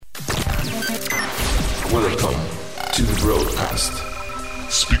Welcome to the broadcast.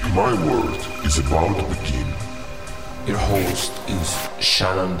 Speak My Word is about to begin. Your host is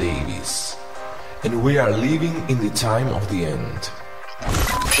Shannon Davis, and we are living in the time of the end.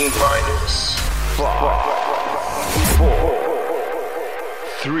 T-minus 5, 4,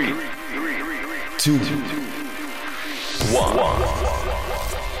 3, 2,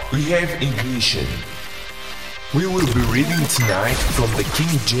 1. We have ignition. We will be reading tonight from the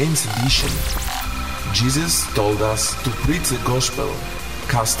King James Edition. Jesus told us to preach the gospel,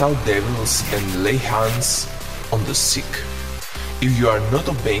 cast out devils, and lay hands on the sick. If you are not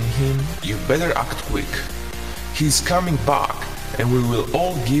obeying him, you better act quick. He is coming back, and we will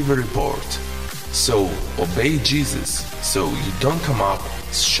all give a report. So obey Jesus, so you don't come up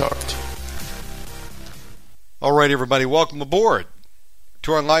short. All right, everybody, welcome aboard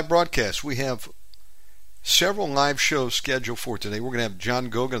to our live broadcast. We have several live shows scheduled for today. We're going to have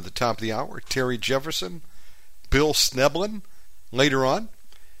John Gogan at the top of the hour, Terry Jefferson, Bill Sneblin later on.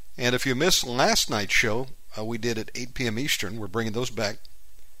 And if you missed last night's show, we did at 8 p.m. Eastern. We're bringing those back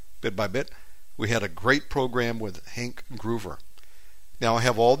bit by bit. We had a great program with Hank Groover. Now, I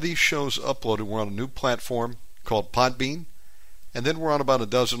have all these shows uploaded. We're on a new platform called Podbean, and then we're on about a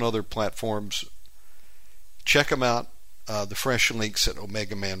dozen other platforms. Check them out. The fresh links at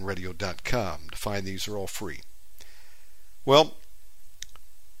omegamanradio.com to find these. Are all free. Well,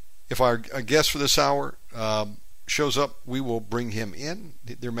 if our guest for this hour shows up, we will bring him in.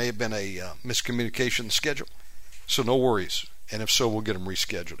 There may have been a miscommunication in the schedule, so no worries. And if so, we'll get him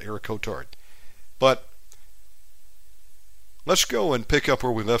rescheduled. Eric Hotard. But let's go and pick up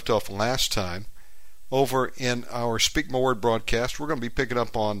where we left off last time. Over in our Speak My Word broadcast, we're going to be picking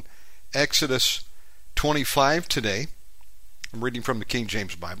up on Exodus 25 today. I'm reading from the King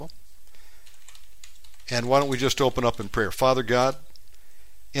James Bible. And why don't we just open up in prayer. Father God,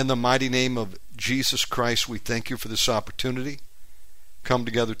 in the mighty name of Jesus Christ, we thank you for this opportunity. Come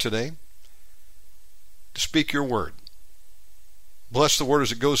together today to speak your word. Bless the word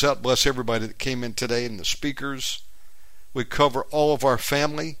as it goes out. Bless everybody that came in today and the speakers. We cover all of our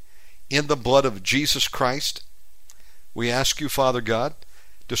family in the blood of Jesus Christ. We ask you, Father God,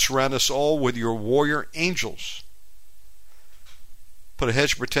 to surround us all with your warrior angels. Put a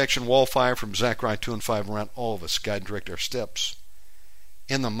hedge of protection, wall fire from Zechariah 2 and 5 around all of us. Guide and direct our steps.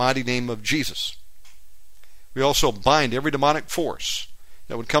 In the mighty name of Jesus. We also bind every demonic force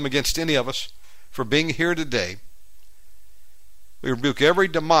that would come against any of us for being here today. We rebuke every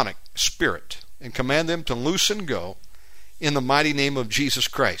demonic spirit and command them to loose and go in the mighty name of Jesus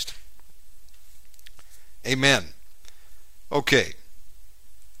Christ. Amen. Okay.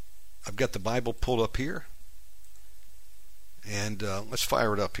 I've got the Bible pulled up here. And let's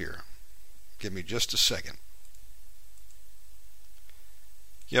fire it up here. Give me just a second.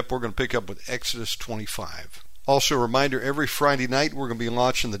 Yep, we're going to pick up with Exodus 25. Also, a reminder, every Friday night we're going to be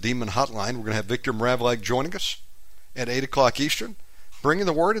launching the Demon Hotline. We're going to have Victor Mravlag joining us at 8 o'clock Eastern, bringing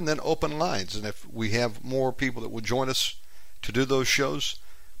the word and then open lines. And if we have more people that will join us to do those shows,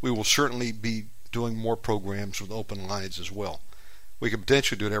 we will certainly be doing more programs with open lines as well. We could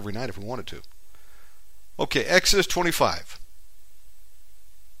potentially do it every night if we wanted to. Okay, Exodus 25.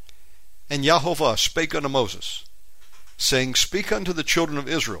 And Yahovah spake unto Moses, saying, Speak unto the children of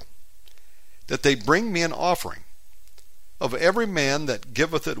Israel, that they bring me an offering. Of every man that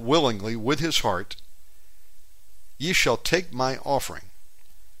giveth it willingly with his heart, ye shall take my offering.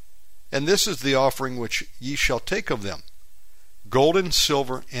 And this is the offering which ye shall take of them, gold and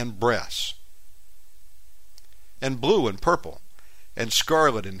silver and brass, and blue and purple, and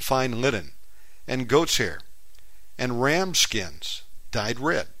scarlet and fine linen, and goat's hair, and ram skins dyed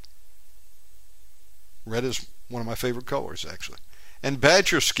red. Red is one of my favorite colors, actually. And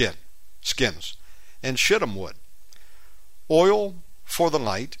badger skins, and shittim wood. Oil for the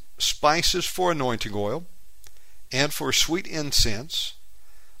light, spices for anointing oil, and for sweet incense,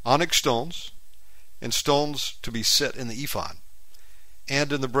 onyx stones, and stones to be set in the ephod,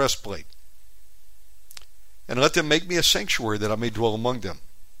 and in the breastplate. And let them make me a sanctuary that I may dwell among them,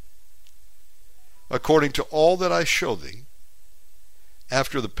 according to all that I show thee,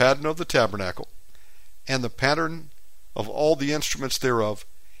 after the pattern of the tabernacle, and the pattern of all the instruments thereof,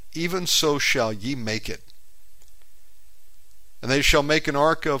 even so shall ye make it. And they shall make an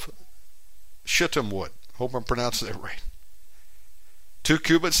ark of shittim wood. Hope I'm pronouncing that right. 2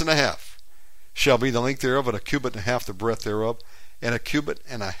 cubits and a half shall be the length thereof, and a cubit and a half the breadth thereof, and a cubit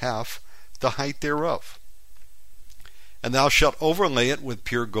and a half the height thereof. And thou shalt overlay it with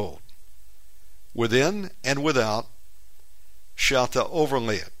pure gold. Within and without shalt thou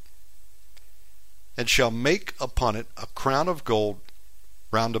overlay it, and shall make upon it a crown of gold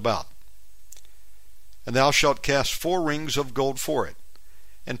round about. And thou shalt cast 4 rings of gold for it,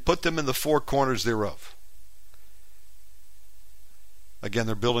 and put them in the 4 corners thereof. Again,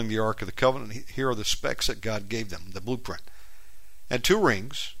 they're building the Ark of the Covenant. Here are the specs that God gave them, the blueprint. And 2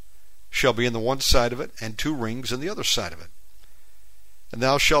 rings shall be in the one side of it, and 2 rings in the other side of it. And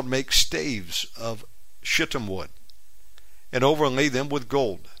thou shalt make staves of shittim wood, and overlay them with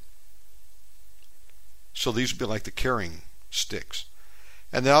gold. So these will be like the carrying sticks.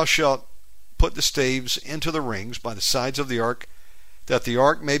 And thou shalt put the staves into the rings by the sides of the ark, that the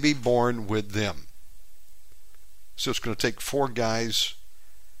ark may be borne with them. So it's going to take 4 guys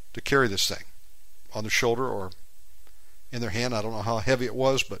to carry this thing on their shoulder or in their hand. I don't know how heavy it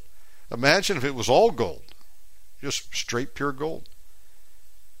was, but imagine if it was all gold, just straight pure gold.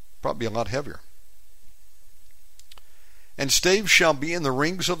 Probably a lot heavier. And staves shall be in the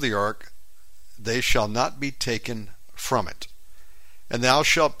rings of the ark, they shall not be taken from it. And thou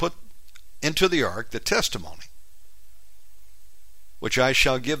shalt put into the ark the testimony, which I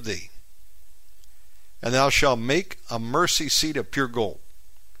shall give thee. And thou shalt make a mercy seat of pure gold.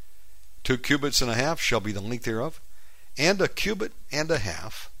 2 cubits and a half shall be the length thereof, and 1 cubit and a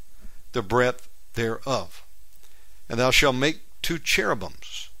half the breadth thereof. And thou shalt make 2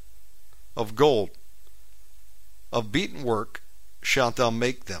 cherubims of gold. Of beaten work shalt thou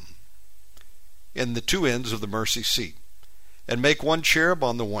make them in the 2 ends of the mercy seat. And make 1 cherub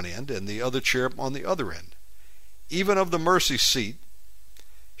on the one end, and the other cherub on the other end. Even of the mercy seat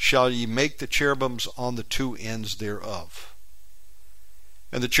shall ye make the cherubims on the 2 ends thereof.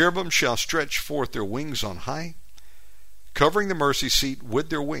 And the cherubim shall stretch forth their wings on high, covering the mercy seat with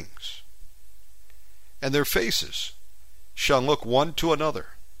their wings. And their faces shall look one to another.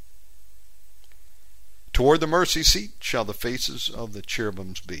 Toward the mercy seat shall the faces of the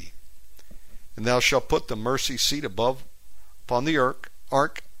cherubims be. And thou shalt put the mercy seat above upon the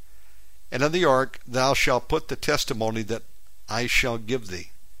ark, and in the ark thou shalt put the testimony that I shall give thee.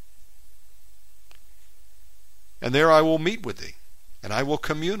 And there I will meet with thee, and I will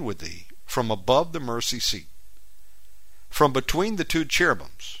commune with thee from above the mercy seat, from between the 2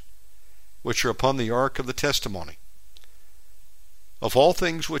 cherubims, which are upon the ark of the testimony, of all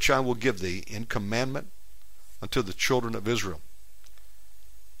things which I will give thee in commandment unto the children of Israel.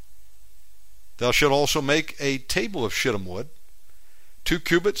 Thou shalt also make a table of shittim wood. 2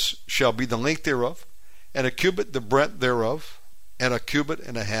 cubits shall be the length thereof, and 1 cubit the breadth thereof, and 1 cubit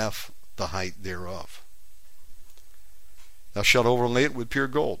and a half the height thereof. Thou shalt overlay it with pure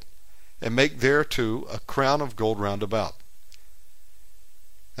gold, and make thereto a crown of gold round about.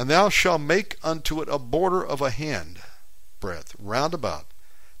 And thou shalt make unto it a border of a hand breadth round about.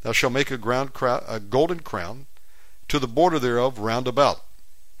 Thou shalt make a golden crown to the border thereof round about.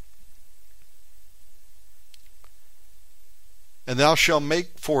 And thou shalt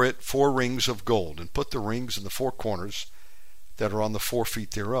make for it 4 rings of gold, and put the rings in the 4 corners that are on the 4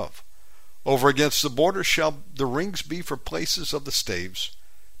 feet thereof. Over against the border shall the rings be for places of the staves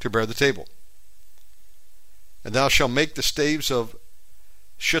to bear the table. And thou shalt make the staves of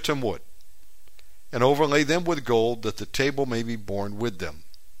shittim wood, and overlay them with gold, that the table may be borne with them.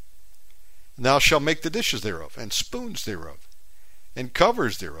 And thou shalt make the dishes thereof, and spoons thereof, and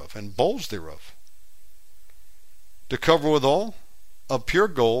covers thereof, and bowls thereof. To cover withal, of pure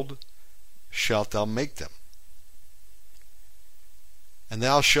gold shalt thou make them. And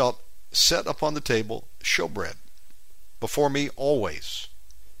thou shalt set upon the table showbread before me always.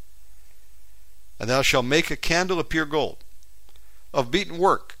 And thou shalt make a candle of pure gold. Of beaten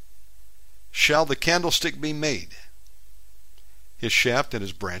work shall the candlestick be made. His shaft and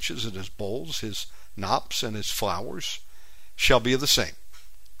his branches and his bowls, his knops and his flowers shall be of the same.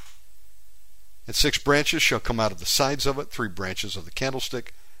 And 6 branches shall come out of the sides of it, 3 branches of the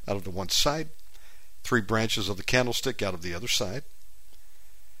candlestick out of the one side, 3 branches of the candlestick out of the other side.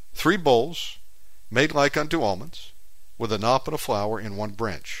 3 bowls made like unto almonds, with a knop and a flower in one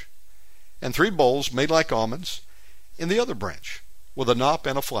branch. And 3 bowls made like almonds in the other branch, with a knop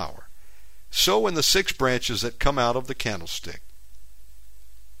and a flower. So in the 6 branches that come out of the candlestick.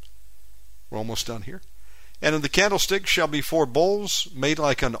 We're almost done here. And in the candlestick shall be 4 bowls made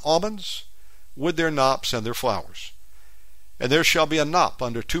like unto almonds, with their knops and their flowers. And there shall be a knop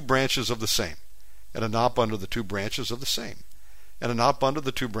under 2 branches of the same, and a knop under the 2 branches of the same, and a knop under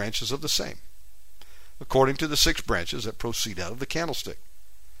the 2 branches of the same, according to the 6 branches that proceed out of the candlestick.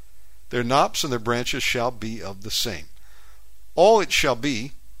 Their knops and their branches shall be of the same. All it shall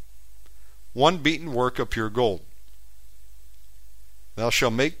be 1 beaten work of pure gold. Thou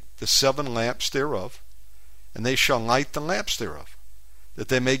shalt make the 7 lamps thereof, and they shall light the lamps thereof, that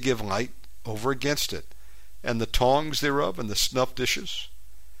they may give light over against it. And the tongs thereof and the snuff dishes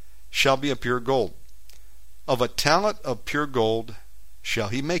shall be of pure gold. Of a talent of pure gold shall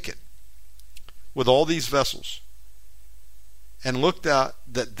he make it, with all these vessels. And look thou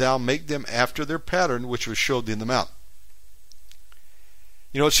that thou make them after their pattern which was showed thee in the mount.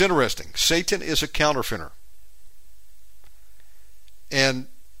 You know, it's interesting. Satan is a counterfeiter. And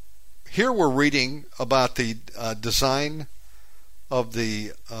here we're reading about the design of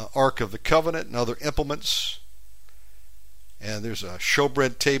the Ark of the Covenant and other implements. And there's a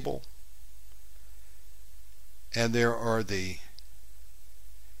showbread table. And there are the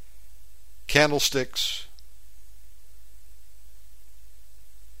candlesticks,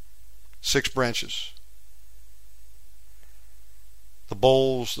 6 branches, the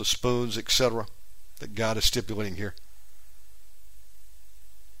bowls, the spoons, etc., that God is stipulating here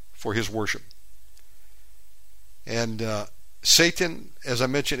for his worship. And Satan, as I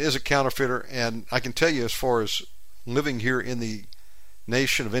mentioned, is a counterfeiter, and I can tell you, as far as living here in the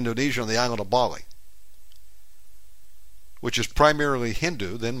nation of Indonesia on the island of Bali, which is primarily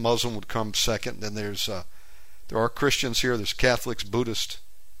Hindu, then Muslim would come second, then there are Christians here, there's Catholics, Buddhists,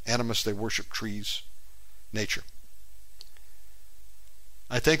 animists, they worship trees, nature.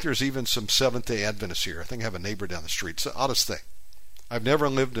 I think there's even some Seventh-day Adventists here. I think I have a neighbor down the street. It's the oddest thing. I've never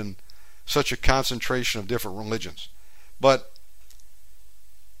lived in such a concentration of different religions. But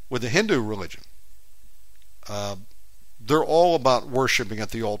with the Hindu religion, they're all about worshiping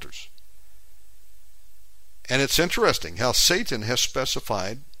at the altars. And it's interesting how Satan has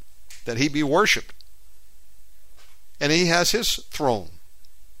specified that he be worshipped. And he has his throne.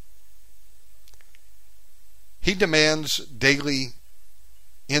 He demands daily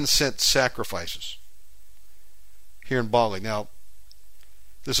incense sacrifices here in Bali. Now,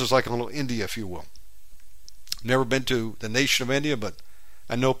 this is like a little India, if you will. Never been to the nation of India, but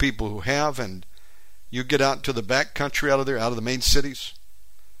I know people who have, and you get out into the back country out of there, out of the main cities,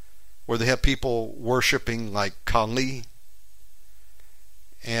 where they have people worshiping like Kali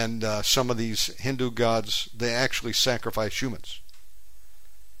and some of these Hindu gods. They actually sacrifice humans.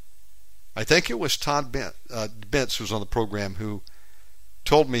 I think it was Todd Bentz who was on the program who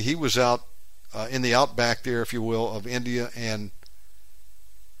told me he was out in the outback there, if you will, of India, and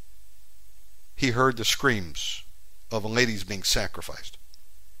he heard the screams of ladies being sacrificed.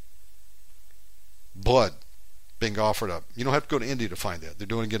 Blood being offered up. You don't have to go to India to find that. They're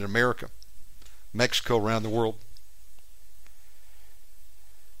doing it in America, Mexico, around the world.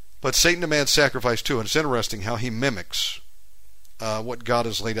 But Satan demands sacrifice too, and it's interesting how he mimics what God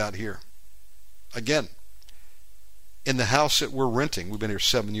has laid out here. Again, in the house that we're renting, we've been here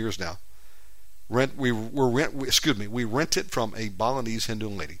 7 years now. We rent it from a Balinese Hindu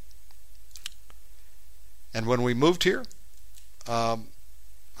lady. And when we moved here, I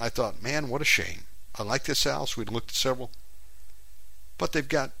thought, man, what a shame. I like this house. We'd looked at several. But they've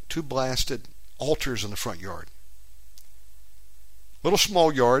got 2 blasted altars in the front yard. Little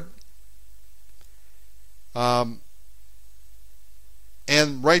small yard. And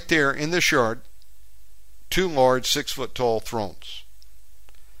right there in this yard, 2 large 6-foot tall thrones.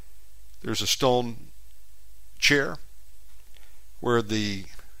 There's a stone chair where the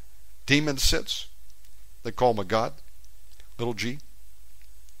demon sits. They call him a god, little g.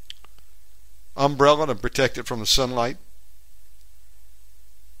 Umbrella to protect it from the sunlight.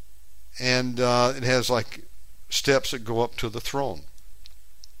 And it has like steps that go up to the throne.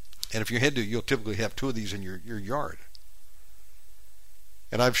 And if you're Hindu, you'll typically have 2 of these in your yard.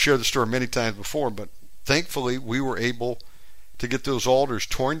 And I've shared the story many times before, but thankfully we were able to get those altars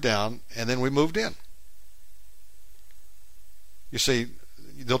torn down, and then we moved in. You see,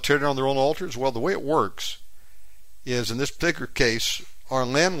 they'll tear down their own altars. Well, the way it works is, in this particular case, our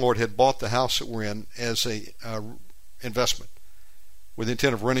landlord had bought the house that we're in as a investment with the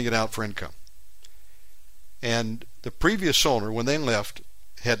intent of renting it out for income. And the previous owner, when they left,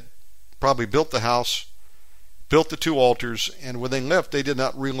 had probably built the house, built the 2 altars, and when they left, they did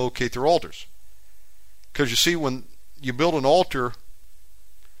not relocate their altars. Because you see, when you build an altar,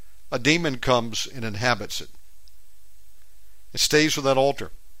 a demon comes and inhabits it. It stays with that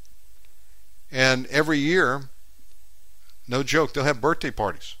altar. And every year, no joke, they'll have birthday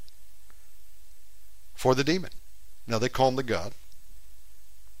parties for the demon. Now, they call him the god.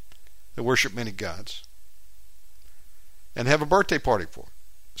 They worship many gods. And have a birthday party for him.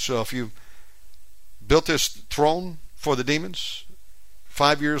 So if you built this throne for the demons,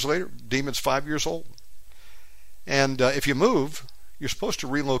 5 years later, demon's 5 years old. And if you move, you're supposed to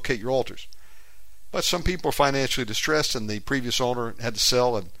relocate your altars. But some people are financially distressed, and the previous owner had to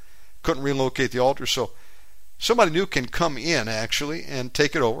sell and couldn't relocate the altar. So somebody new can come in, actually, and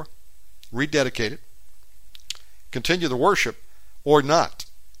take it over, rededicate it, continue the worship, or not.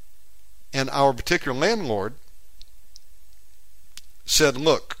 And our particular landlord said,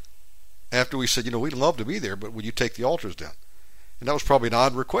 look, after we said, we'd love to be there, but would you take the altars down? And that was probably an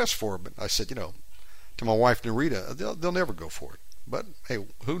odd request for her, but I said, to my wife Narita, they'll never go for it. But hey,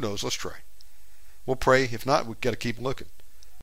 who knows? Let's try. We'll pray. If not, we've got to keep looking.